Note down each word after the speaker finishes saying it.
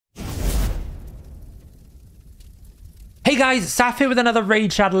Hey guys, Saf here with another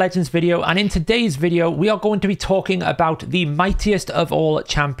Raid Shadow Legends video, and in today's video we are going to be talking about the mightiest of all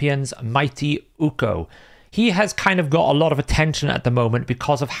champions, Mighty Ukko. He has kind of got a lot of attention at the moment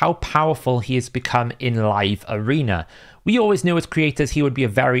because of how powerful he has become in live arena. We always knew as creators he would be a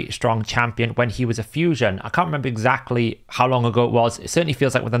very strong champion when he was a fusion. I can't remember exactly how long ago it was. It certainly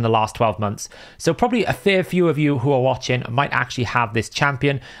feels like within the last 12 months. So probably a fair few of you who are watching might actually have this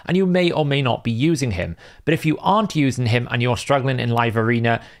champion and you may or may not be using him. But if you aren't using him and you're struggling in live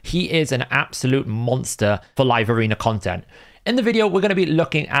arena, he is an absolute monster for live arena content. In the video, we're going to be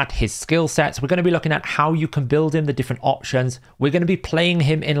looking at his skill sets. We're going to be looking at how you can build him, the different options. We're going to be playing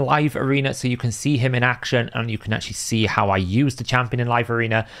him in live arena so you can see him in action and you can actually see how I use the champion in live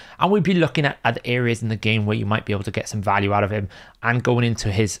arena. And we'll be looking at other areas in the game where you might be able to get some value out of him and going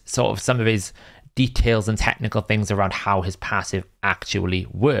into his sort of some of his details and technical things around how his passive actually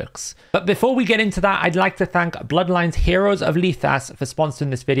works. But before we get into that, I'd like to thank Bloodlines Heroes of Hellhades for sponsoring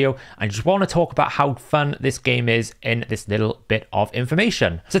this video. I just want to talk about how fun this game is in this little bit of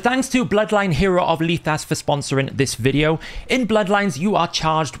information. So thanks to Bloodline Hero of Hellhades for sponsoring this video. In Bloodlines, you are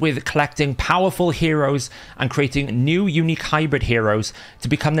charged with collecting powerful heroes and creating new unique hybrid heroes to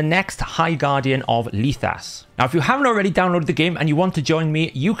become the next High Guardian of Hellhades. Now, if you haven't already downloaded the game and you want to join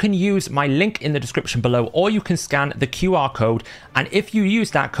me, you can use my link in the description below, or you can scan the QR code. And if you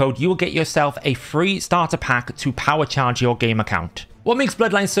use that code, you will get yourself a free starter pack to power charge your game account. What makes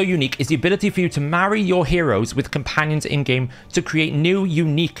Bloodlines so unique is the ability for you to marry your heroes with companions in-game to create new,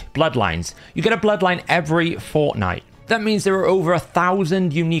 unique bloodlines. You get a bloodline every fortnight. That means there are over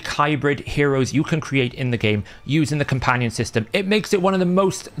 1,000 unique hybrid heroes you can create in the game using the companion system. It makes it one of the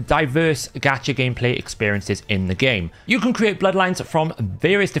most diverse gacha gameplay experiences in the game. You can create bloodlines from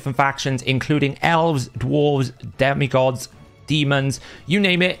various different factions, including elves, dwarves, demigods, demons, you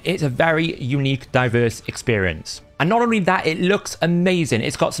name it. It's a very unique, diverse experience. And not only that, it looks amazing.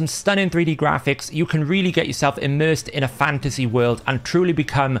 It's got some stunning 3D graphics. You can really get yourself immersed in a fantasy world and truly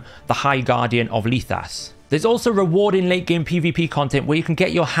become the High Guardian of Hellhades. There's also rewarding late game PvP content where you can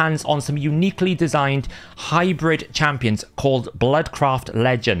get your hands on some uniquely designed hybrid champions called Bloodcraft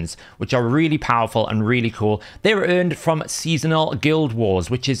Legends, which are really powerful and really cool. They were earned from seasonal guild wars,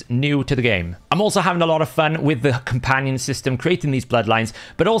 which is new to the game. I'm also having a lot of fun with the companion system, creating these bloodlines,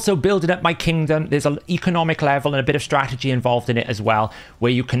 but also building up my kingdom. There's an economic level and a bit of strategy involved in it as well,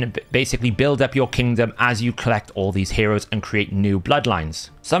 where you can basically build up your kingdom as you collect all these heroes and create new bloodlines.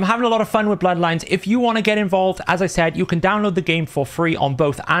 So I'm having a lot of fun with Bloodlines. If you want to get involved, as I said, you can download the game for free on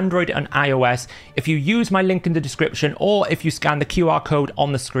both Android and iOS. If you use my link in the description, or if you scan the QR code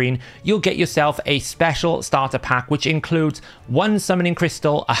on the screen, you'll get yourself a special starter pack, which includes 1 summoning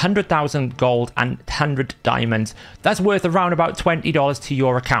crystal, 100,000 gold, and 100 diamonds. That's worth around about $20 to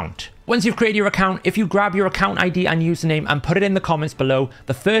your account. Once you've created your account, if you grab your account ID and username and put it in the comments below,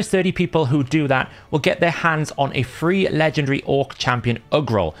 the first 30 people who do that will get their hands on a free legendary orc champion,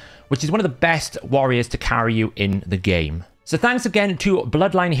 Ukko, which is one of the best warriors to carry you in the game. So thanks again to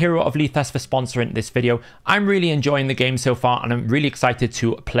Bloodline Hero of Hellhades for sponsoring this video. I'm really enjoying the game so far and I'm really excited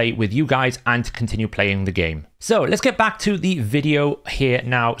to play with you guys and to continue playing the game. So let's get back to the video here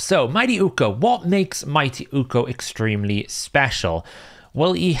now. So Mighty Ukko, what makes Mighty Ukko extremely special?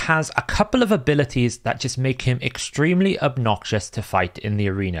 Well, he has a couple of abilities that just make him extremely obnoxious to fight in the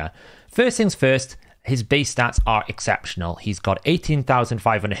arena. First things first, his base stats are exceptional. He's got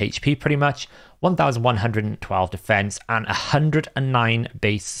 18,500 HP pretty much, 1,112 defense, and 109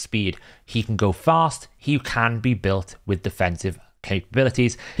 base speed. He can go fast. He can be built with defensive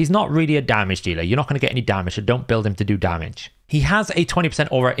capabilities. He's not really a damage dealer. You're not going to get any damage, so don't build him to do damage. He has a 20%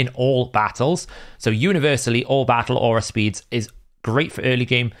 aura in all battles. So universally, all battle aura speeds is great for early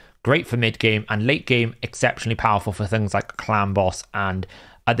game, great for mid game, and late game exceptionally powerful for things like clan boss and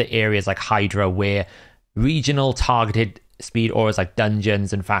other areas like Hydra, where regional targeted speed auras like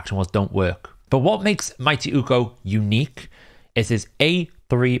dungeons and faction wars don't work. But what makes Mighty Ukko unique is his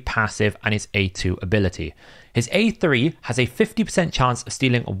A3 passive and his A2 ability. His A3 has a 50% chance of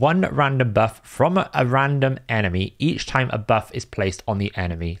stealing 1 random buff from a random enemy each time a buff is placed on the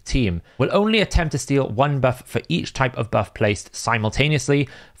enemy team. Will only attempt to steal 1 buff for each type of buff placed simultaneously.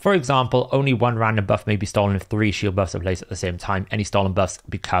 For example, only 1 random buff may be stolen if 3 shield buffs are placed at the same time. Any stolen buffs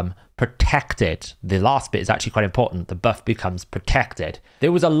become protected. The last bit is actually quite important. The buff becomes protected.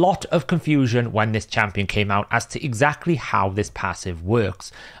 There was a lot of confusion when this champion came out as to exactly how this passive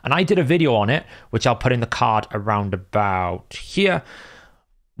works. And I did a video on it, which I'll put in the card around about here,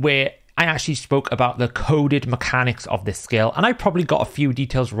 where I actually spoke about the coded mechanics of this skill, and I probably got a few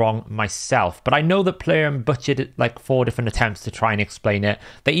details wrong myself, but I know that Player butchered like 4 different attempts to try and explain it.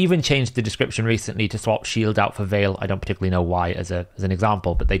 They even changed the description recently to swap shield out for veil. I don't particularly know why as an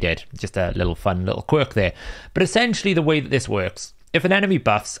example, but they did. Just a little fun little quirk there. But essentially the way that this works, if an enemy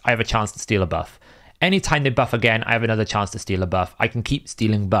buffs, I have a chance to steal a buff. Anytime they buff again, I have another chance to steal a buff. I can keep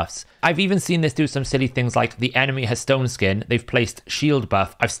stealing buffs. I've even seen this do some silly things like the enemy has stone skin, they've placed shield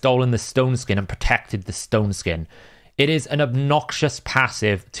buff, I've stolen the stone skin and protected the stone skin. It is an obnoxious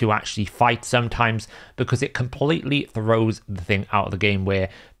passive to actually fight sometimes because it completely throws the thing out of the game, where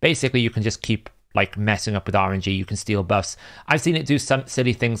basically you can just keep like messing up with RNG, you can steal buffs. I've seen it do some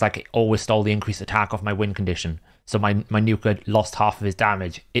silly things like it always stole the increased attack off my win condition. So my nuker lost half of his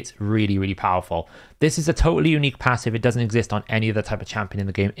damage. It's really, really powerful. This is a totally unique passive. It doesn't exist on any other type of champion in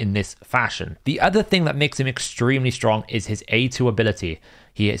the game in this fashion. The other thing that makes him extremely strong is his A2 ability.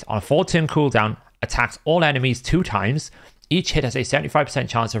 He is on a 4-turn cooldown, attacks all enemies 2 times. Each hit has a 75%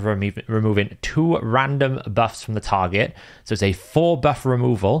 chance of removing 2 random buffs from the target. So it's a 4 buff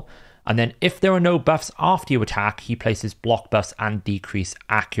removal. And then if there are no buffs after you attack, he places block buffs and decrease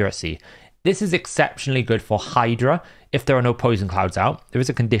accuracy. This is exceptionally good for Hydra if there are no poison clouds out. There is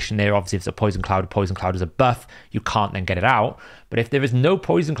a condition there, obviously, if it's a poison cloud is a buff, you can't then get it out. But if there is no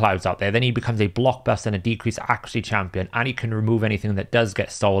poison clouds out there, then he becomes a block buff and a decreased accuracy champion, and he can remove anything that does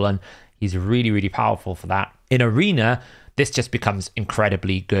get stolen. He's really, really powerful for that. In Arena, this just becomes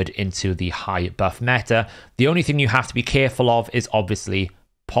incredibly good into the high buff meta. The only thing you have to be careful of is obviously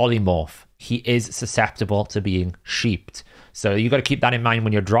polymorph. He is susceptible to being sheeped. So you got to keep that in mind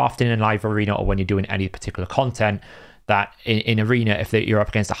when you're drafting in live arena or when you're doing any particular content, that in arena, if you're up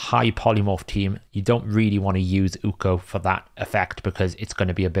against a high polymorph team, you don't really want to use Ukko for that effect because it's going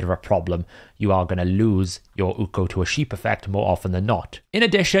to be a bit of a problem. You are going to lose your Ukko to a sheep effect more often than not. In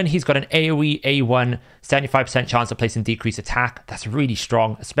addition, he's got an AoE A1, 75% chance of placing decreased attack. That's really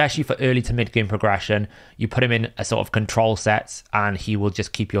strong, especially for early to mid game progression. You put him in a sort of control sets and he will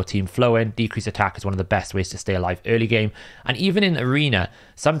just keep your team flowing. Decreased attack is one of the best ways to stay alive early game. And even in arena,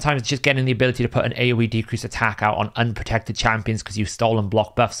 sometimes just getting the ability to put an AoE decreased attack out on unprotected champions because you've stolen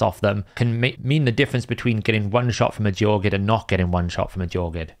block buffs off them can mean the difference between getting one shot from a Jorgid and not getting one shot from a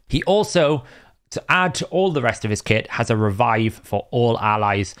Jorgid. He also, to add to all the rest of his kit, has a revive for all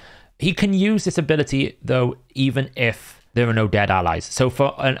allies. He can use this ability though even if there are no dead allies. So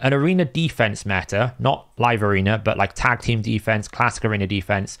for an arena defense meta, not live arena, but like tag team defense, classic arena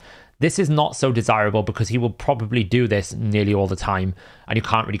defense, this is not so desirable because he will probably do this nearly all the time and you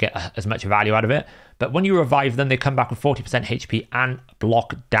can't really get as much value out of it. But when you revive them, they come back with 40% HP and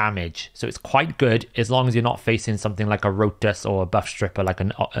block damage. So it's quite good as long as you're not facing something like a Rotus or a buff stripper like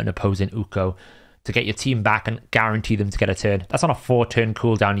an opposing Ukko to get your team back and guarantee them to get a turn. That's on a 4-turn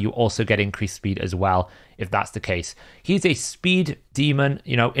cooldown. You also get increased speed as well, if that's the case. He's a speed demon.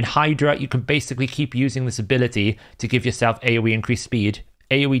 You know, in Hydra, you can basically keep using this ability to give yourself AoE increased speed,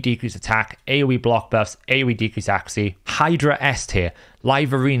 AoE decrease attack, AoE block buffs, AoE decrease accuracy. Hydra S tier,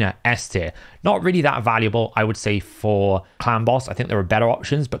 live arena S tier. Not really that valuable, I would say, for clan boss. I think there are better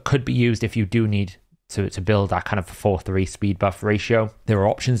options, but could be used if you do need to build that kind of 4-3 speed buff ratio. There are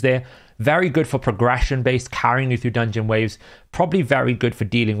options there. Very good for progression based, carrying you through dungeon waves. Probably very good for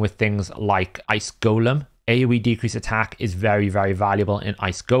dealing with things like Ice Golem. AoE decrease attack is very, very valuable in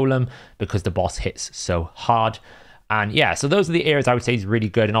Ice Golem because the boss hits so hard. And yeah, so those are the areas I would say is really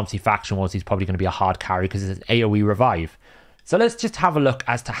good. And obviously Faction Wars, he's probably going to be a hard carry because it's an AoE revive. So let's just have a look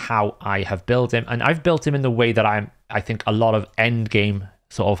as to how I have built him. And I've built him in the way that I think a lot of end game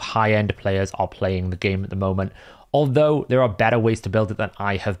sort of high-end players are playing the game at the moment. Although there are better ways to build it than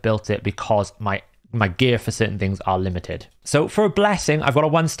I have built it because my gear for certain things are limited. So for a blessing, I've got a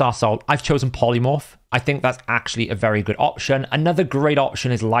 1-star soul. I've chosen polymorph. I think that's actually a very good option. Another great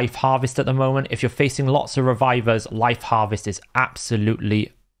option is life harvest at the moment. If you're facing lots of revivers, life harvest is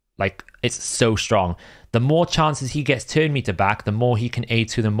absolutely, like, it's so strong. The more chances he gets turn meter back, the more he can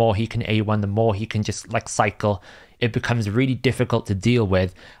A2, the more he can A1, the more he can just like cycle. It becomes really difficult to deal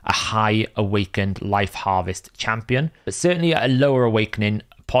with a high awakened life harvest champion. But certainly at a lower awakening,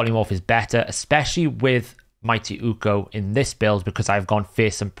 polymorph is better, especially with Mighty Ukko in this build because I've gone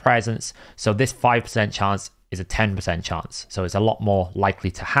fearsome presence. So this 5% chance is a 10% chance. So it's a lot more likely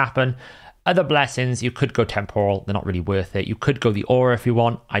to happen. Other blessings, you could go temporal. They're not really worth it. You could go the aura if you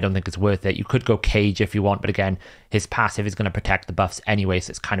want. I don't think it's worth it. You could go cage if you want. But again, his passive is going to protect the buffs anyway. So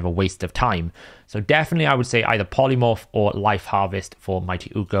it's kind of a waste of time. So definitely I would say either polymorph or life harvest for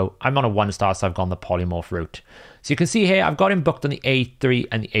Mighty Ukko. I'm on a 1-star, so I've gone the polymorph route. So you can see here, I've got him booked on the A3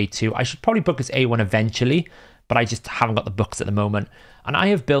 and the A2. I should probably book his A1 eventually. but I just haven't got the books at the moment. And I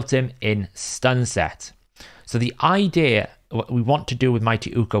have built him in stun set. So the idea, what we want to do with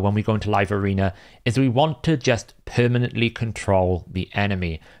Mighty Ukko when we go into live arena, is we want to just permanently control the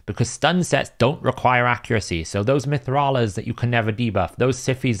enemy, because stun sets don't require accuracy. So those Mithralas that you can never debuff, those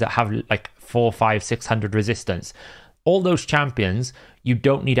Sifis that have like 400, 500, 600 resistance, all those champions you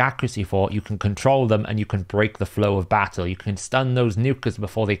don't need accuracy for. You can control them and you can break the flow of battle. You can stun those nukers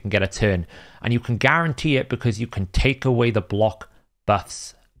before they can get a turn, and you can guarantee it because you can take away the block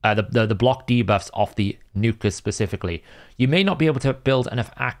buffs, the block debuffs off the nukers specifically. You may not be able to build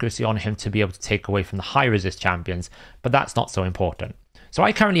enough accuracy on him to be able to take away from the high resist champions, but that's not so important. So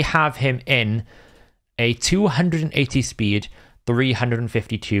I currently have him in a 280 speed,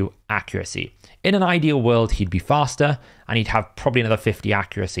 352 accuracy. In an ideal world, he'd be faster and he'd have probably another 50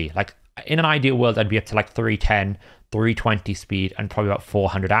 accuracy. Like in an ideal world, I'd be up to like 310, 320 speed and probably about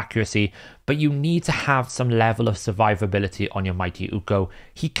 400 accuracy. But you need to have some level of survivability on your Mighty Ukko.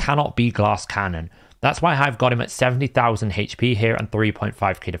 He cannot be glass cannon. That's why I've got him at 70,000 HP here and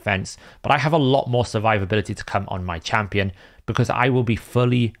 3.5k defense. But I have a lot more survivability to come on my champion because I will be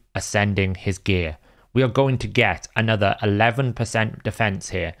fully ascending his gear. We are going to get another 11% defense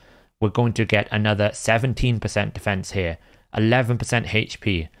here. We're going to get another 17% defense here, 11%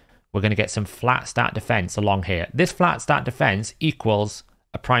 HP. We're going to get some flat stat defense along here. This flat stat defense equals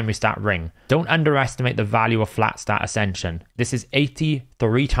a primary stat ring. Don't underestimate the value of flat stat ascension. This is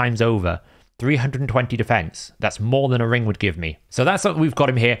 83 times over, 320 defense. That's more than a ring would give me. So that's what we've got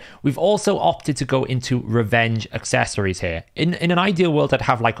him here. We've also opted to go into revenge accessories here. In an ideal world, I'd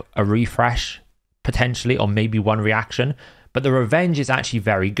have like a refresh potentially, or maybe one reaction. But the revenge is actually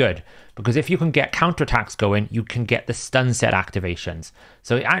very good because if you can get counterattacks going, you can get the stun set activations.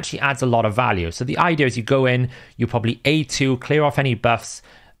 So it actually adds a lot of value. So the idea is you go in, you probably A2, clear off any buffs.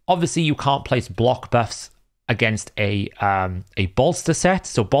 Obviously, you can't place block buffs against a bolster set.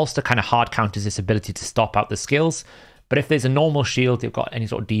 So bolster kind of hard counters this ability to stop out the skills. But if there's a normal shield, you've got any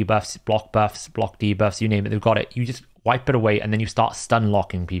sort of debuffs, block debuffs, you name it, they've got it. You just wipe it away and then you start stun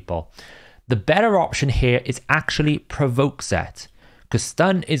locking people. The better option here is actually provoke set, because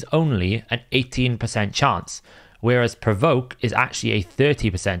stun is only an 18% chance, whereas provoke is actually a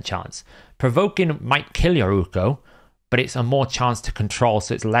 30% chance. Provoking might kill your Ukko, but it's a more chance to control,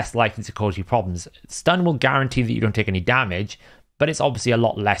 so it's less likely to cause you problems. Stun will guarantee that you don't take any damage, but it's obviously a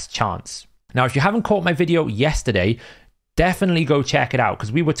lot less chance. Now, if you haven't caught my video yesterday, definitely go check it out,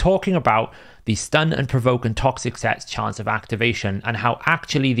 because we were talking about the stun and provoke and toxic sets chance of activation and how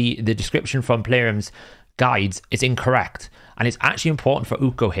actually the description from Plarium's guides is incorrect. And it's actually important for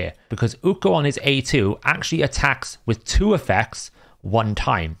Ukko here because Ukko on his A2 actually attacks with 2 effects one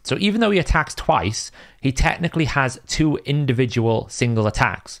time. So even though he attacks twice, he technically has 2 individual single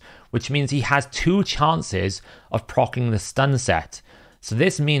attacks, which means he has 2 chances of proccing the stun set. So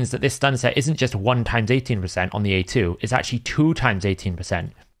this means that this stun set isn't just 1 times 18% on the A2, it's actually 2 times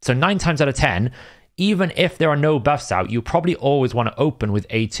 18%. So 9 times out of 10, even if there are no buffs out, you probably always want to open with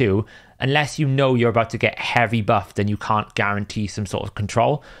A2 unless you know you're about to get heavy buffed and you can't guarantee some sort of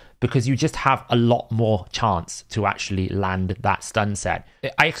control, because you just have a lot more chance to actually land that stun set.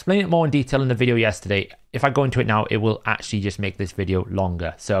 I explained it more in detail in the video yesterday. If I go into it now, it will actually just make this video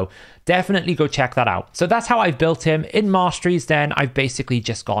longer. So definitely go check that out. So that's how I've built him. In Masteries then, I've basically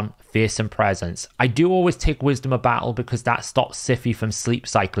just gone Fearsome Presence. I do always take Wisdom of Battle because that stops Sify from sleep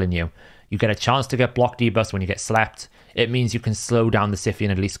cycling you. You get a chance to get block debuffs when you get slept. It means you can slow down the Sify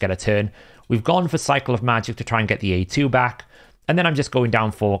and at least get a turn. We've gone for Cycle of Magic to try and get the A2 back. And then I'm just going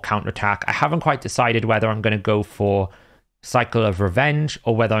down for counterattack. I haven't quite decided whether I'm going to go for Cycle of Revenge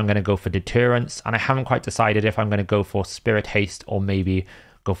or whether I'm going to go for Deterrence. And I haven't quite decided if I'm going to go for Spirit Haste or maybe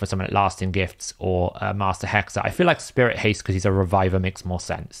go for something like Lasting Gifts or Master Hexer. I feel like Spirit Haste, because he's a reviver, makes more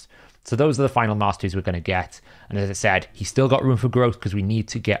sense. So those are the final masteries we're going to get. And as I said, he's still got room for growth because we need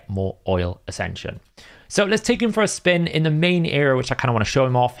to get more oil ascension. So let's take him for a spin in the main area, which I kind of want to show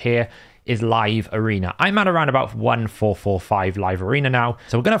him off here, is live arena. I'm at around about 1445 live arena now.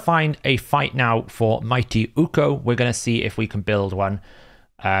 So we're going to find a fight now for Mighty Ukko. We're going to see if we can build one.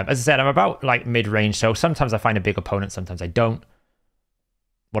 As I said, I'm about like mid-range, so sometimes I find a big opponent, sometimes I don't.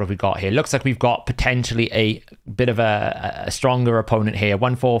 What have we got here? Looks like we've got potentially a bit of a stronger opponent here.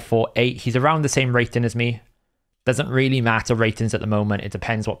 1448. He's around the same rating as me. Doesn't really matter ratings at the moment. It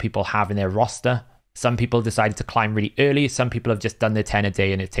depends what people have in their roster. Some people decided to climb really early. Some people have just done their 10 a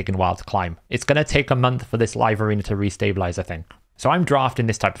day and it's taken a while to climb. It's going to take a month for this live arena to restabilize, I think. So I'm drafting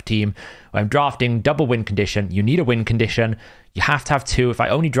this type of team. I'm drafting double win condition. You need a win condition. You have to have 2. If I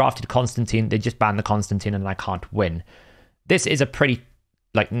only drafted Constantine, they just ban the Constantine and I can't win. This is a pretty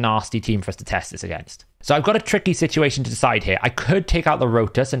nasty team for us to test this against. So I've got a tricky situation to decide here. I could take out the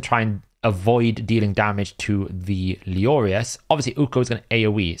Rotus and try and avoid dealing damage to the Leorius. Obviously, Ukko is going to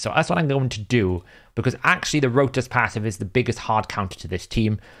AoE, so that's what I'm going to do, because actually the Rotus passive is the biggest hard counter to this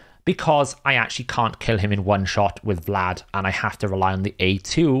team, because I actually can't kill him in one shot with Vlad, and I have to rely on the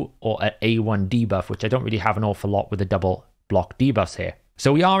A2 or an A1 debuff, which I don't really have an awful lot with the double block debuffs here.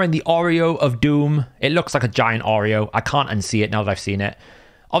 So we are in the Oreo of Doom. It looks like a giant Oreo. I can't unsee it now that I've seen it.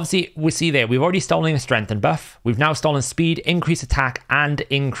 Obviously, we see there, we've already stolen a strengthen buff. We've now stolen speed, increased attack, and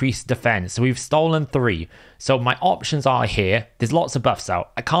increased defense. So we've stolen 3. So my options are here. There's lots of buffs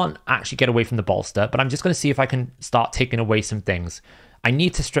out. I can't actually get away from the bolster, but I'm just going to see if I can start taking away some things. I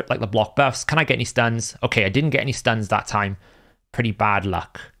need to strip like the block buffs. Can I get any stuns? Okay, I didn't get any stuns that time. Pretty bad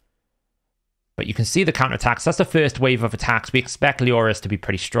luck. But you can see the counterattacks. That's the first wave of attacks. We expect Leorius to be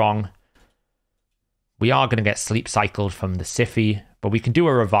pretty strong. We are going to get sleep cycled from the Siphi, but we can do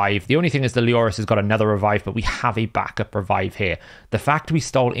a revive. The only thing is the Leorius has got another revive, but we have a backup revive here. The fact we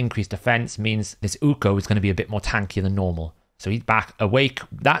stole increased defense means this Ukko is going to be a bit more tankier than normal. So he's back awake.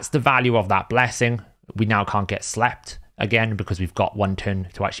 That's the value of that blessing. We now can't get slept again because we've got 1 turn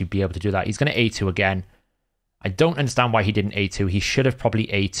to actually be able to do that. He's going to A2 again. I don't understand why he didn't A2. He should have probably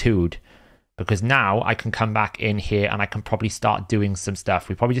A2'd, because now I can come back in here and I can probably start doing some stuff.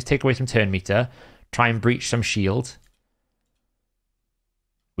 We probably just take away some turn meter, try and breach some shield.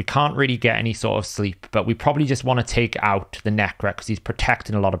 We can't really get any sort of sleep, but we probably just want to take out the Necret because he's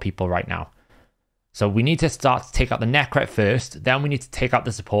protecting a lot of people right now. So we need to start to take out the Necret first, then we need to take out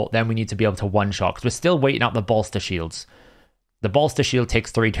the support, then we need to be able to one-shot, because we're still waiting out the bolster shields. The bolster shield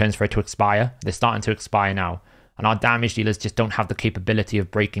takes 3 turns for it to expire. They're starting to expire now, and our damage dealers just don't have the capability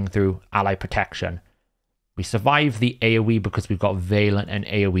of breaking through ally protection. We survive the AoE because we've got Valent and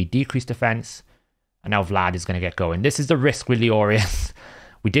AoE decreased defense, and now Vlad is going to get going. This is the risk with Leorius.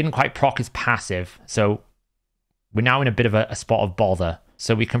 We didn't quite proc his passive, so we're now in a bit of a spot of bother.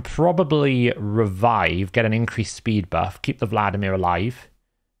 So we can probably revive, get an increased speed buff, keep the Vladimir alive.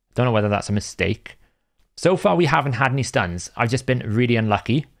 Don't know whether that's a mistake. So far, we haven't had any stuns. I've just been really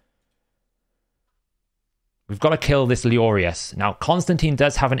unlucky. We've got to kill this Leorius. Now, Constantine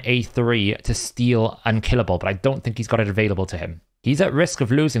does have an A3 to steal Unkillable, but I don't think he's got it available to him. He's at risk of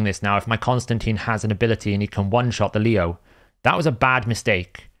losing this now if my Constantine has an ability and he can one-shot the Leo. That was a bad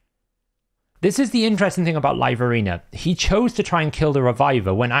mistake. This is the interesting thing about Live Arena. He chose to try and kill the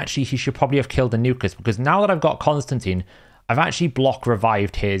Reviver when actually he should probably have killed the Nukas, because now that I've got Constantine, I've actually block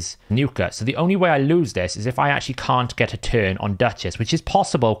revived his Nuka. So the only way I lose this is if I actually can't get a turn on Duchess, which is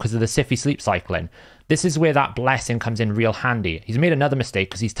possible because of the Siphi sleep cycling. This is where that blessing comes in real handy. He's made another mistake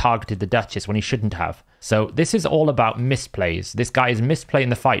because he's targeted the Duchess when he shouldn't have. So this is all about misplays. This guy is misplaying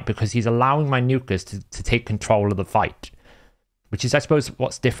the fight because he's allowing my Nukas to take control of the fight, which is, I suppose,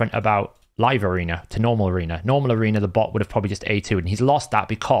 what's different about Live Arena to Normal Arena. Normal Arena, the bot would have probably just A2'd, and he's lost that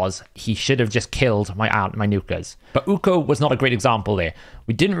because he should have just killed my Nukas. But Ukko was not a great example there.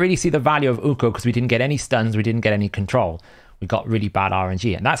 We didn't really see the value of Ukko because we didn't get any stuns, we didn't get any control. We got really bad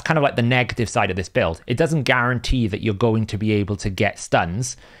RNG, and that's kind of like the negative side of this build. It doesn't guarantee that you're going to be able to get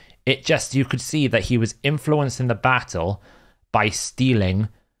stuns. It just, you could see that he was influencing the battle by stealing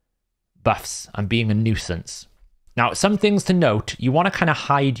buffs and being a nuisance. Now, some things to note, you want to kind of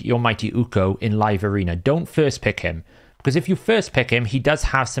hide your Mighty Ukko in Live Arena. Don't first pick him, because if you first pick him, he does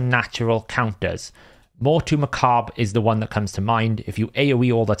have some natural counters. Mortu Macabre is the one that comes to mind. If you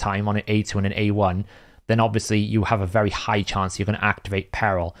AoE all the time on an A2 and an A1, then obviously you have a very high chance you're going to activate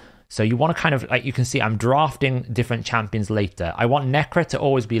Peril. So you want to kind of, like you can see, I'm drafting different champions later. I want Necret to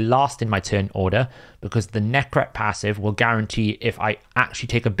always be last in my turn order, because the Necret passive will guarantee if I actually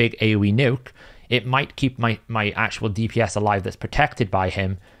take a big AoE nuke, it might keep my actual DPS alive that's protected by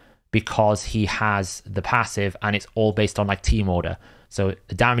him, because he has the passive and it's all based on like team order. So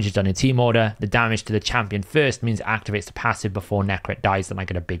the damage is done in team order. The damage to the champion first means it activates the passive before Necret dies. Then I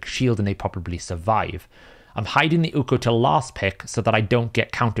get a big shield and they probably survive. I'm hiding the Ukko to last pick so that I don't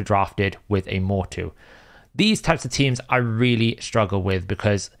get counter drafted with a Mortu. These types of teams I really struggle with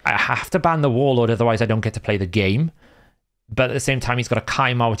because I have to ban the Warlord, otherwise I don't get to play the game. But at the same time, he's got a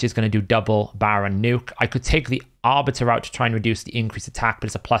Kaimar, which is going to do double Baron nuke. I could take the Arbiter out to try and reduce the increased attack, but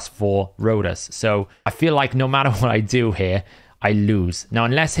it's a +4 Rhodas. So I feel like no matter what I do here, I lose. Now,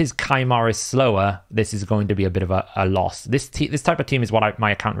 unless his Kaimar is slower, this is going to be a bit of a loss. This type of team is what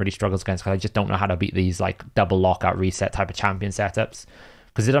my account really struggles against, because I just don't know how to beat these like double lockout reset type of champion setups.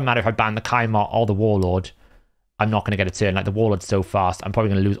 Because it doesn't matter if I ban the Kaimar or the Warlord, I'm not going to get a turn. Like the Warlord's so fast, I'm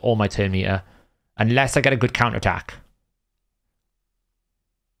probably going to lose all my turn meter unless I get a good counterattack.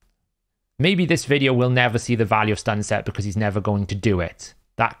 Maybe this video will never see the value of stun set because he's never going to do it.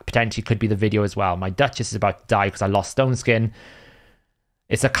 That potentially could be the video as well. My Duchess is about to die because I lost Stone Skin.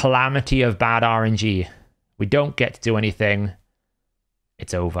 It's a calamity of bad RNG. We don't get to do anything.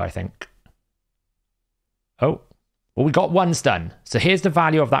 It's over, I think. Oh, well, we got 1 stun. So here's the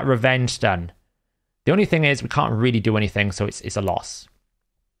value of that revenge stun. The only thing is we can't really do anything, so it's a loss.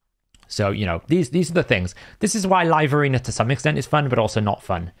 So, you know, these are the things. This is why Live Arena to some extent is fun, but also not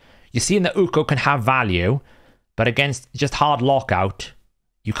fun. You're seeing that Ukko can have value, but against just hard lockout,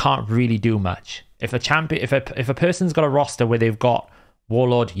 you can't really do much. If a person's got a roster where they've got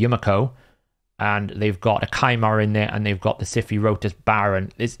Warlord Yumiko, and they've got a Kaimar in there, and they've got the Sify Rotus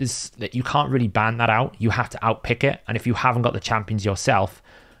Baron, you can't really ban that out. You have to outpick it, and if you haven't got the champions yourself,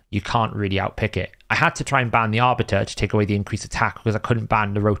 you can't really outpick it. I had to try and ban the Arbiter to take away the increased attack because I couldn't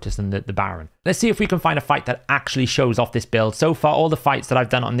ban the Rotus and the Baron. Let's see if we can find a fight that actually shows off this build. So far, all the fights that I've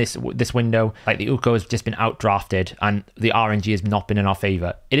done on this window, like the Ukko has just been outdrafted and the RNG has not been in our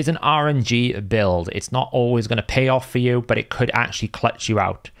favor. It is an RNG build. It's not always going to pay off for you, but it could actually clutch you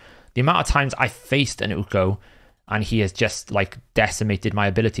out. The amount of times I faced an Ukko and he has just like decimated my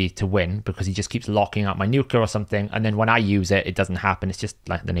ability to win because he just keeps locking out my nuker or something, and then when I use it, it doesn't happen. It's just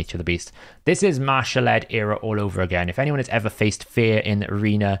like the nature of the beast. This is Marshall-led era all over again. If anyone has ever faced fear in the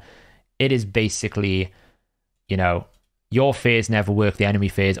arena, it is basically, you know, your fears never work, the enemy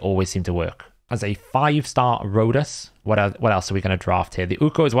fears always seem to work. As a 5-star Rhodus, what else are we going to draft here? The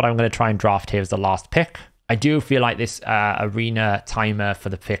Ukko is what I'm going to try and draft here as the last pick. I do feel like this arena timer for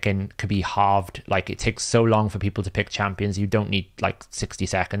the picking could be halved. Like, it takes so long for people to pick champions. You don't need like 60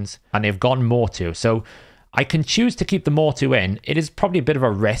 seconds. And they've gone Mortu. So I can choose to keep the Mortu in. It is probably a bit of a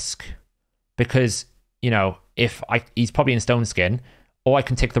risk because, you know, he's probably in Stone Skin, or I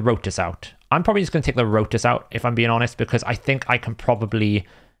can take the Rotus out. I'm probably just going to take the Rotus out, if I'm being honest, because I think I can probably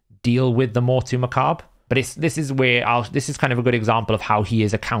deal with the Mortu Macabre. But this is kind of a good example of how he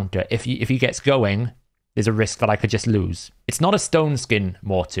is a counter. If he gets going, there's a risk that I could just lose. It's not a Stone Skin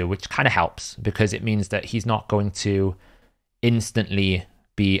Mortu, which kind of helps because it means that he's not going to instantly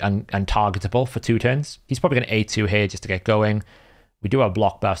be untargetable for 2 turns. He's probably going to A2 here just to get going. We do have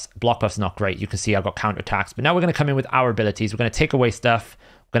block buffs. Block buffs not great. You can see I've got counter attacks, but now we're going to come in with our abilities. We're going to take away stuff.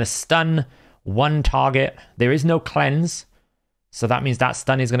 We're going to stun 1 target. There is no cleanse, so that means that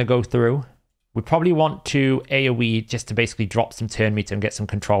stun is going to go through. We probably want to AoE just to basically drop some turn meter and get some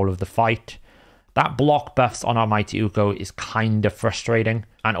control of the fight. That block buffs on our Mighty Ukko is kind of frustrating.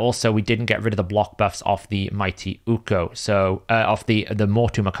 And also, we didn't get rid of the block buffs off the Mighty Ukko, so off the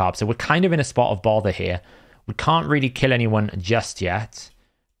Mortu Macabre. So we're kind of in a spot of bother here. We can't really kill anyone just yet,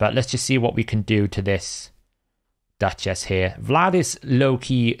 but let's just see what we can do to this Duchess here. Vlad is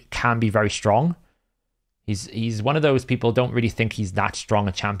low-key, can be very strong. He's one of those people don't really think he's that strong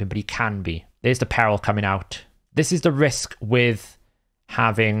a champion, but he can be. There's the peril coming out. This is the risk with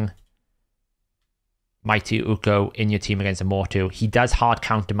having Mighty Ukko in your team against a Mortu. He does hard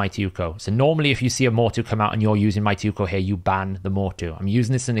counter Mighty Ukko. So normally if you see a Mortu come out and you're using Mighty Ukko here, you ban the Mortu. I'm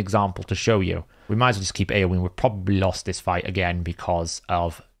using this as an example to show you. We might as well just keep AoEing. We've probably lost this fight again because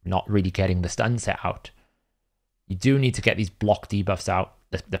of not really getting the stun set out. You do need to get these block debuffs out.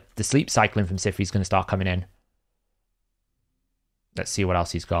 The sleep cycling from Sify is going to start coming in. Let's see what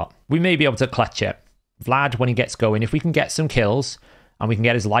else he's got. We may be able to clutch it. Vlad, when he gets going, if we can get some kills and we can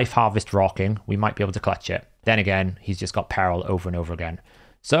get his Life Harvest rocking, we might be able to clutch it. Then again, he's just got peril over and over again.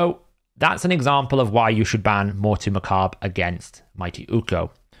 So that's an example of why you should ban Mortu Macabre against Mighty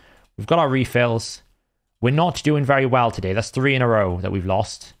Ukko. We've got our refills. We're not doing very well today. That's 3 in a row that we've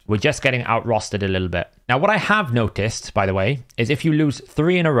lost. We're just getting out-rostered a little bit. Now, what I have noticed, by the way, is if you lose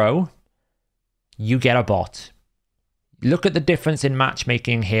 3 in a row, you get a bot. Look at the difference in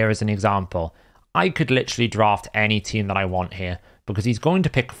matchmaking here as an example. I could literally draft any team that I want here, because he's going to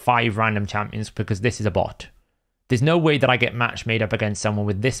pick 5 random champions because this is a bot. There's no way that I get match made up against someone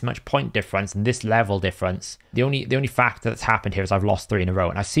with this much point difference and this level difference. The only factor that's happened here is I've lost 3 in a row,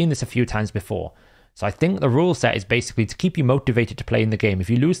 and I've seen this a few times before. So I think the rule set is basically to keep you motivated to play in the game. If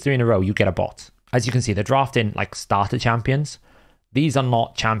you lose 3 in a row, you get a bot. As you can see, they're drafting like starter champions. These are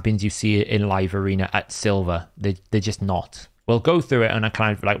not champions you see in live arena at silver. They're just not. We'll go through it and I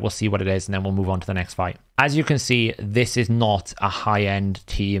kind of like, we'll see what it is and then we'll move on to the next fight. As you can see, this is not a high-end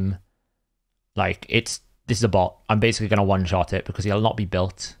team. Like, this is a bot. I'm basically going to one-shot it because he'll not be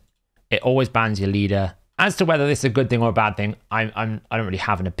built. It always bans your leader. As to whether this is a good thing or a bad thing, I don't really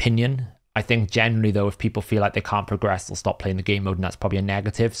have an opinion. I think generally, though, if people feel like they can't progress, they'll stop playing the game mode, and that's probably a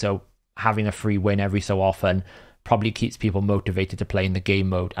negative. So having a free win every so often probably keeps people motivated to play in the game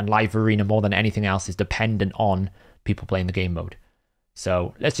mode. And live arena, more than anything else, is dependent on people playing the game mode.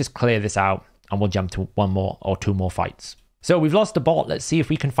 So let's just clear this out and we'll jump to 1 more or 2 more fights. So we've lost the bot. Let's see if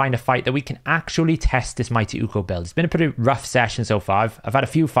we can find a fight that we can actually test this Mighty Ukko build. It's been a pretty rough session so far. I've had a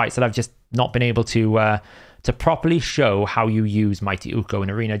few fights that I've just not been able to properly show how you use Mighty Ukko in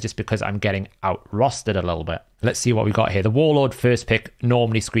Arena just because I'm getting out-rosted a little bit. Let's see what we got here. The Warlord first pick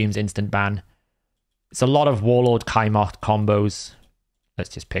normally screams instant ban. It's a lot of Warlord Kaimot combos. Let's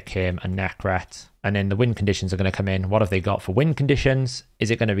just pick him and Nekret. And then the win conditions are going to come in. What have they got for win conditions?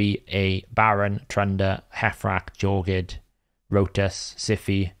 Is it going to be a Baron, Trunder, Hefrak, Jorgid, Rotus,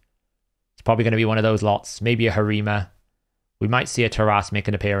 Siffi? It's probably going to be one of those lots. Maybe a Harima. We might see a Taras make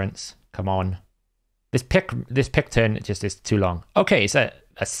an appearance. Come on. This pick turn just is too long. Okay, it's a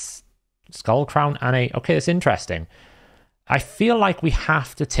Skull Crown and a... Okay, that's interesting. I feel like we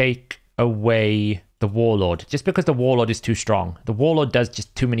have to take away the Warlord, just because the Warlord is too strong. The Warlord does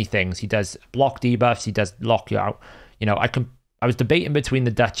just too many things. He does block debuffs, he does lock you out. You know, I was debating between the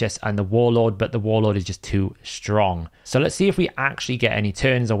Duchess and the Warlord, but the Warlord is just too strong. So let's see if we actually get any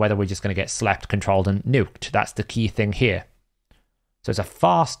turns or whether we're just going to get slept, controlled, and nuked. That's the key thing here. So it's a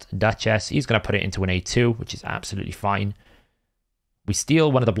fast Duchess. He's going to put it into an A2, which is absolutely fine. We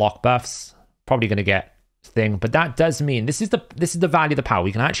steal one of the block buffs. Probably going to get thing, but that does mean this is the value of the power.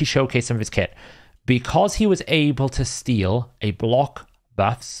 We can actually showcase some of his kit. Because he was able to steal a block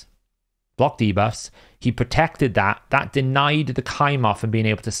debuffs, he protected that. That denied the Kaimar from being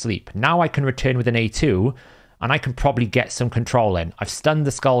able to sleep. Now I can return with an A2, and I can probably get some control in. I've stunned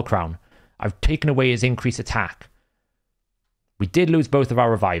the Skull Crown. I've taken away his increased attack. We did lose both of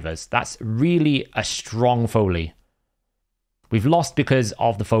our revivers. That's really a strong Foley. We've lost because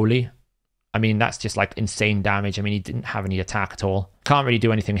of the Foley. I mean, that's just like insane damage. I mean, he didn't have any attack at all. Can't really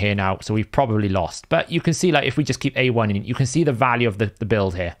do anything here now, so we've probably lost. But you can see, like, if we just keep A1 in, you can see the value of the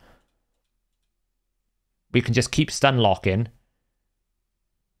build here. We can just keep stun locking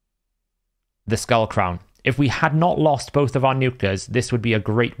the Skull Crown. If we had not lost both of our nukers, this would be a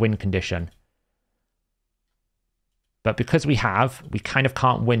great win condition. But because we kind of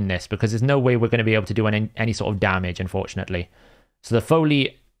can't win this because there's no way we're going to be able to do any sort of damage, unfortunately. So the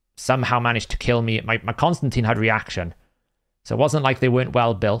Foley somehow managed to kill me. My Constantine had reaction. So it wasn't like they weren't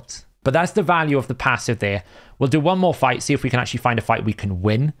well built. But that's the value of the passive there. We'll do one more fight, see if we can actually find a fight we can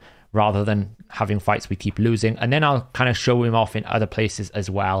win rather than having fights we keep losing. And then I'll kind of show him off in other places as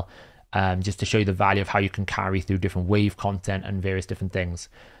well, just to show you the value of how you can carry through different wave content and various different things.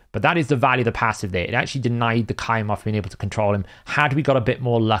 But that is the value of the passive there. It actually denied the Kaimar from being able to control him. Had we got a bit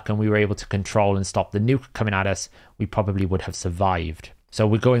more luck and we were able to control and stop the nuke coming at us, we probably would have survived. So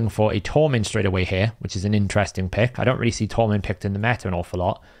we're going for a Tormin straight away here, which is an interesting pick. I don't really see Tormin picked in the meta an awful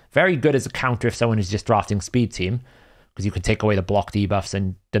lot. Very good as a counter if someone is just drafting speed team, because you can take away the block debuffs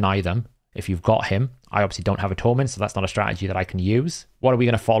and deny them if you've got him. I obviously don't have a Tormin, so that's not a strategy that I can use. What are we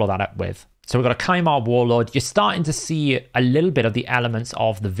going to follow that up with? So we've got a Kaimar Warlord. You're starting to see a little bit of the elements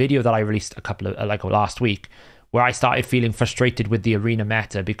of the video that I released last week, where I started feeling frustrated with the arena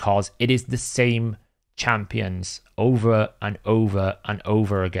meta because it is the same champions over and over and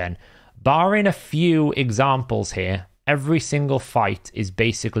over again. Barring a few examples here, every single fight is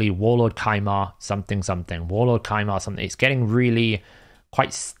basically Warlord Kaimar something something, Warlord Kaimar something. It's getting really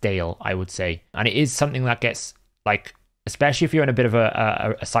quite stale, I would say. And it is something that gets, like, especially if you're in a bit of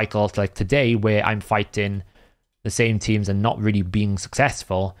a cycle like today where I'm fighting the same teams and not really being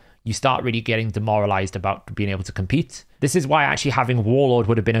successful, you start really getting demoralized about being able to compete. This is why actually having Warlord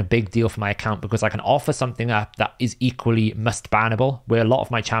would have been a big deal for my account, because I can offer something up that is equally must-bannable, where a lot of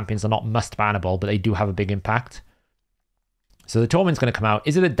my champions are not must-bannable, but they do have a big impact. So the Tormin's going to come out.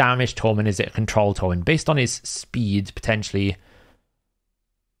 Is it a damage Tormin? Is it a control Tormin? Based on his speed, potentially.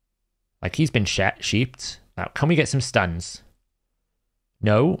 Like, he's been sheeped. Now, can we get some stuns?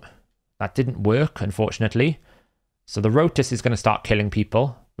 No, that didn't work, unfortunately. So the Rotus is going to start killing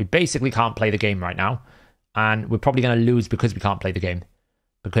people. We basically can't play the game right now. And we're probably going to lose because we can't play the game.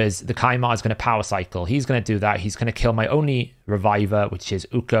 Because the Kaimar is going to power cycle. He's going to do that. He's going to kill my only reviver, which is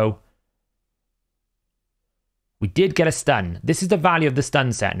Ukko. We did get a stun. This is the value of the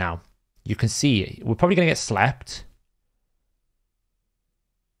stun set now. You can see we're probably going to get slept.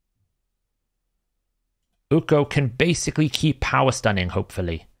 Ukko can basically keep power stunning,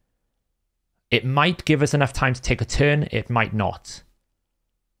 hopefully. It might give us enough time to take a turn. It might not.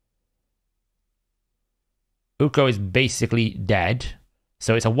 Ukko is basically dead.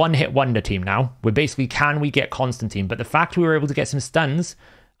 So it's a one-hit wonder team now. We're basically, can we get Constantine? But the fact we were able to get some stuns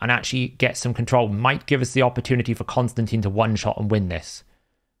and actually get some control might give us the opportunity for Constantine to one-shot and win this.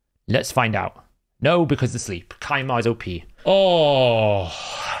 Let's find out. No, because the sleep. Kaimar is OP. Oh,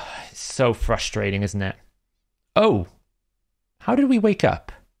 it's so frustrating, isn't it? Oh, how did we wake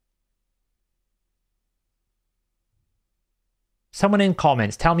up? Someone in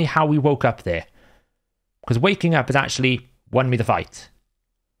comments, tell me how we woke up there. Because waking up has actually won me the fight.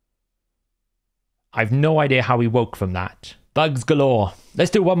 I've no idea how we woke from that. Bugs galore.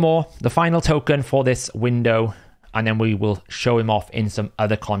 Let's do one more. The final token for this window. And then we will show him off in some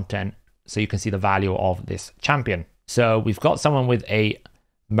other content so you can see the value of this champion. So we've got someone with a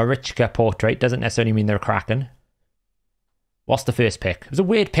Marichka portrait. Doesn't necessarily mean they're a Kraken. What's the first pick? It was a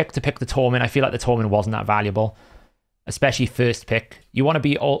weird pick to pick the Torment. I feel like the Torment wasn't that valuable. Especially first pick. You want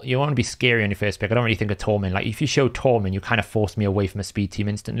to be scary on your first pick. I don't really think of Torment. Like if you show Torment, you kind of force me away from a speed team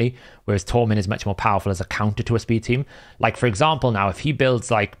instantly. Whereas Torment is much more powerful as a counter to a speed team. Like for example now, if he builds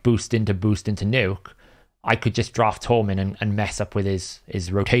like boost into nuke, I could just draft Torment and mess up with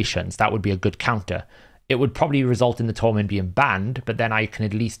his rotations. That would be a good counter. It would probably result in the Torment being banned, but then I can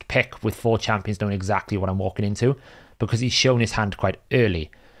at least pick with 4 champions knowing exactly what I'm walking into because he's shown his hand quite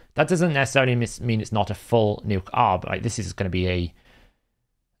early. That doesn't necessarily mean it's not a full nuke arb. Like this is going to be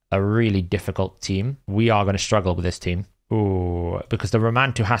a really difficult team. We are going to struggle with this team. Ooh, because the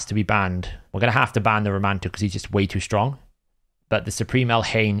Romantu has to be banned. We're going to have to ban the Romantu because he's just way too strong. But the Supreme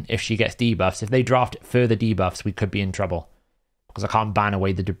Hellhades, if she gets debuffs, if they draft further debuffs, we could be in trouble. Because I can't ban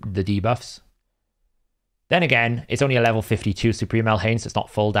away the debuffs. Then again, it's only a level 52 Supreme Hellhades, so it's not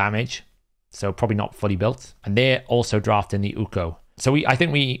full damage. So probably not fully built. And they're also drafting the Ukko. So I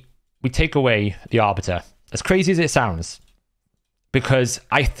think we take away the Arbiter. As crazy as it sounds. Because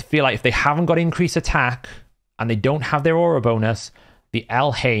I feel like if they haven't got increased attack, and they don't have their aura bonus, the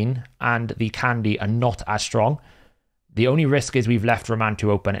Hellhades and the Candy are not as strong. The only risk is we've left Romantu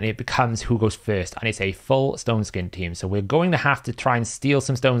open and it becomes who goes first. And it's a full Stone Skin team. So we're going to have to try and steal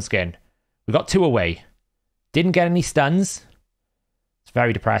some Stone Skin. We got 2 away. Didn't get any stuns. It's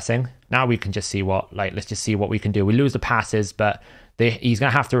very depressing. Now we can just see let's just see what we can do. We lose the passes, but he's going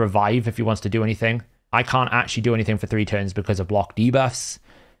to have to revive if he wants to do anything. I can't actually do anything for 3 turns because of block debuffs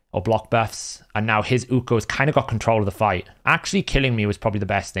or block buffs. And now his Ukko's kind of got control of the fight. Actually killing me was probably the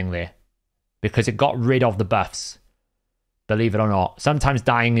best thing there because it got rid of the buffs. Believe it or not. Sometimes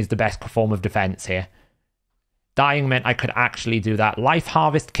dying is the best form of defense here. Dying meant I could actually do that. Life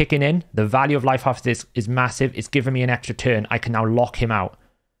Harvest kicking in. The value of Life Harvest is massive. It's given me an extra turn. I can now lock him out.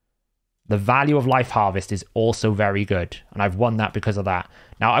 The value of Life Harvest is also very good. And I've won that because of that.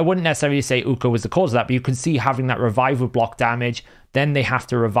 Now, I wouldn't necessarily say Ukko was the cause of that, but you can see having that revive with block damage, then they have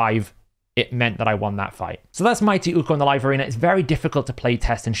to revive. It meant that I won that fight. So that's Mighty Ukko in the live arena. It's very difficult to play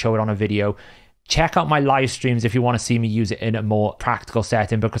test and show it on a video. Check out my live streams if you want to see me use it in a more practical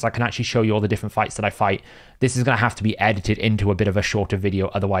setting because I can actually show you all the different fights that I fight. This is going to have to be edited into a bit of a shorter video,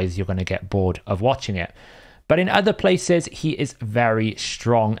 otherwise you're going to get bored of watching it. But in other places, he is very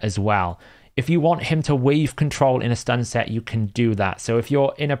strong as well. If you want him to wave control in a stun set, you can do that. So if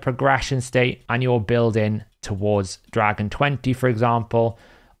you're in a progression state and you're building towards Dragon 20, for example,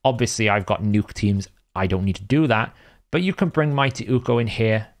 obviously I've got nuke teams. I don't need to do that. But you can bring Mighty Ukko in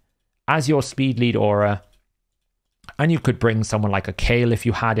here as your speed lead aura, and you could bring someone like a Kale if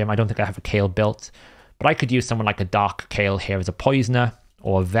you had him. I don't think I have a Kale built, but I could use someone like a Dark Kale here as a Poisoner,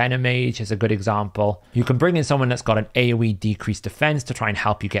 or a Venomage is a good example. You can bring in someone that's got an AoE decreased defense to try and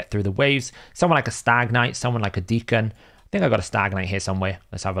help you get through the waves. Someone like a Stag Knight, someone like a Deacon. I think I got a Stag Knight here somewhere.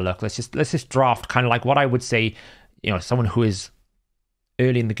 Let's have a look. Let's just draft kind of like what I would say, someone who is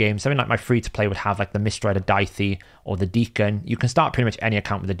early in the game. Something like my free-to-play would have like the Mistrider Dythe or the Deacon. You can start pretty much any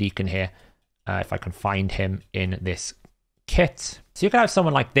account with the Deacon here if I can find him in this kit. So you can have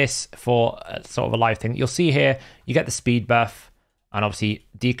someone like this for sort of a live thing. You'll see here, you get the speed buff, and obviously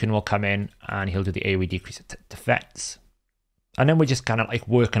Deacon will come in and he'll do the AoE decrease defense. And then we're just kind of like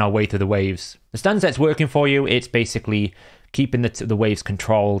working our way through the waves. The stun set's working for you. It's basically keeping the waves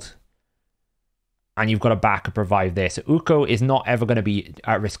controlled. And you've got a backup revive there. So Ukko is not ever going to be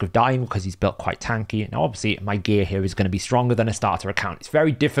at risk of dying because he's built quite tanky. Now, obviously, my gear here is going to be stronger than a starter account. It's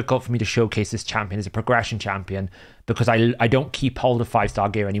very difficult for me to showcase this champion as a progression champion because I don't keep hold of 5-star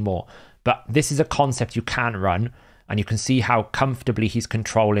gear anymore. But this is a concept you can run, and you can see how comfortably he's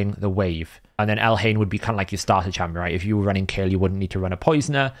controlling the wave. And then Hellhades would be kind of like your starter champion, right? If you were running Kill, you wouldn't need to run a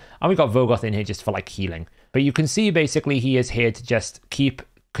Poisoner. And we got Vogoth in here just for like healing. But you can see basically he is here to just keep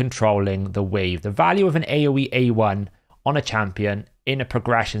controlling the wave. The value of an AoE A1 on a champion in a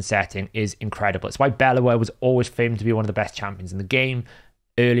progression setting is incredible. It's why Bellower was always famed to be one of the best champions in the game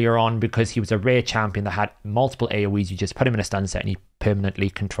earlier on, because he was a rare champion that had multiple AoEs. You just put him in a stun set and he permanently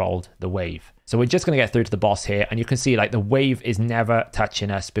controlled the wave. So we're just going to get through to the boss here, and you can see like the wave is never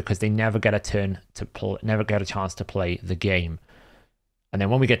touching us because they never get a turn to play, never get a chance to play the game. And then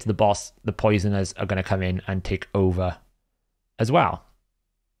when we get to the boss, the poisoners are going to come in and take over as well.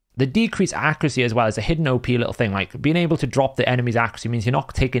 The decreased accuracy as well is a hidden OP little thing. Like being able to drop the enemy's accuracy means you're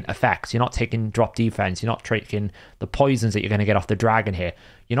not taking effects. You're not taking drop defense. You're not taking the poisons that you're going to get off the dragon here.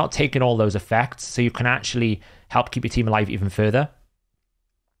 You're not taking all those effects. So you can actually help keep your team alive even further.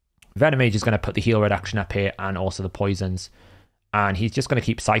 Venomage is going to put the heal reduction up here and also the poisons. And he's just going to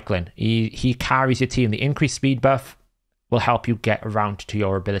keep cycling. He carries your team. The increased speed buff will help you get around to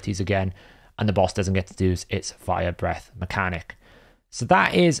your abilities again. And the boss doesn't get to do its fire breath mechanic. So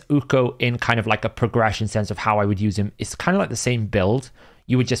that is Ukko in kind of like a progression sense of how I would use him. It's kind of like the same build.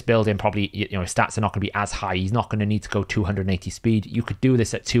 You would just build him probably, his stats are not going to be as high. He's not going to need to go 280 speed. You could do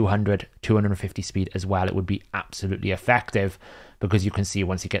this at 200, 250 speed as well. It would be absolutely effective because you can see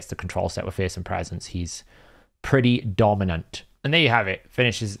once he gets the control set with Fearsome Presence, he's pretty dominant. And there you have it.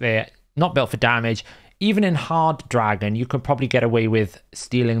 Finishes there. Not built for damage. Even in Hard Dragon, you could probably get away with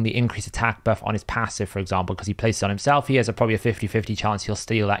stealing the increased attack buff on his passive, for example, because he places it on himself. He has probably a 50-50 chance he'll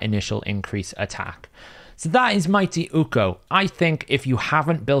steal that initial increase attack. So that is Mighty Ukko. I think if you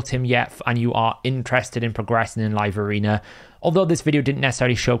haven't built him yet and you are interested in progressing in Live Arena, although this video didn't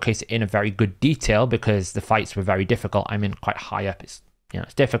necessarily showcase it in a very good detail because the fights were very difficult, I'm in quite high up. It's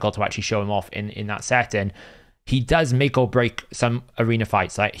difficult to actually show him off in that setting. He does make or break some arena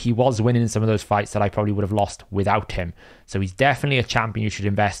fights. Like he was winning in some of those fights that I probably would have lost without him. So he's definitely a champion you should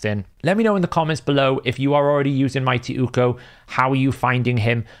invest in. Let me know in the comments below if you are already using Mighty Ukko. How are you finding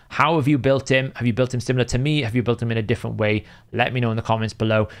him? How have you built him? Have you built him similar to me? Have you built him in a different way? Let me know in the comments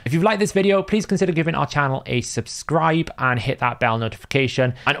below. If you've liked this video, please consider giving our channel a subscribe and hit that bell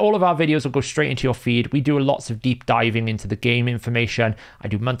notification. And all of our videos will go straight into your feed. We do lots of deep diving into the game information. I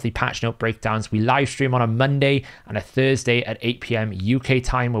do monthly patch note breakdowns. We live stream on a Monday and a Thursday at 8 p.m. UK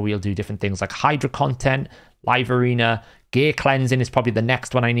time where we'll do different things like Hydra content, Live Arena, gear cleansing is probably the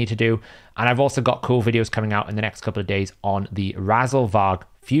next one I need to do. And I've also got cool videos coming out in the next couple of days on the Razzlevarg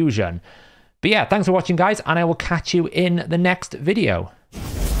fusion. But yeah, thanks for watching, guys, and I will catch you in the next video.